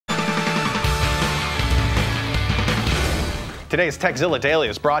Today's Tekzilla Daily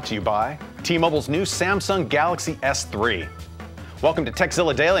is brought to you by T-Mobile's new Samsung Galaxy S3. Welcome to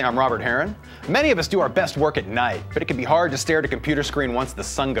Tekzilla Daily, I'm Robert Heron. Many of us do our best work at night, but it can be hard to stare at a computer screen once the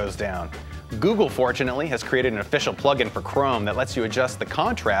sun goes down. Google, fortunately, has created an official plugin for Chrome that lets you adjust the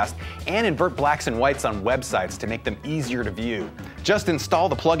contrast and invert blacks and whites on websites to make them easier to view. Just install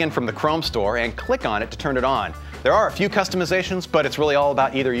the plugin from the Chrome store and click on it to turn it on. There are a few customizations, but it's really all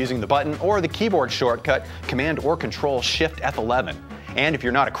about either using the button or the keyboard shortcut Command or Control Shift F11. And if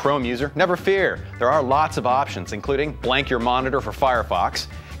you're not a Chrome user, never fear. There are lots of options, including blank your monitor for Firefox.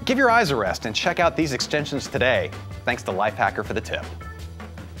 Give your eyes a rest and check out these extensions today. Thanks to Lifehacker for the tip.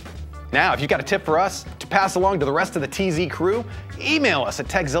 Now, if you've got a tip for us to pass along to the rest of the TZ crew, email us at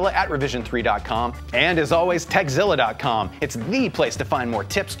tekzilla@revision3.com. And as always, tekzilla.com. It's the place to find more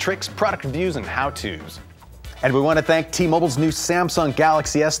tips, tricks, product reviews, and how-tos. And we want to thank T-Mobile's new Samsung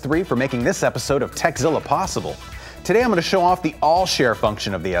Galaxy S3 for making this episode of Tekzilla possible. Today I'm going to show off the All-Share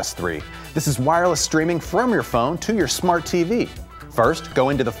function of the S3. This is wireless streaming from your phone to your smart TV. First, go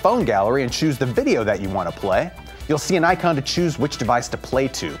into the phone gallery and choose the video that you want to play. You'll see an icon to choose which device to play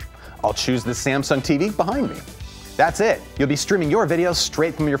to. I'll choose the Samsung TV behind me. That's it. You'll be streaming your videos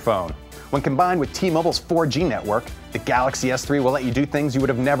straight from your phone. When combined with T-Mobile's 4G network, the Galaxy S3 will let you do things you would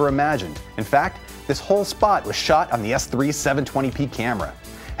have never imagined. In fact, this whole spot was shot on the S3's 720p camera.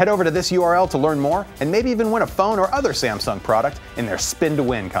 Head over to this URL to learn more and maybe even win a phone or other Samsung product in their Spin to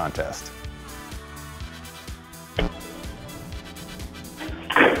Win contest.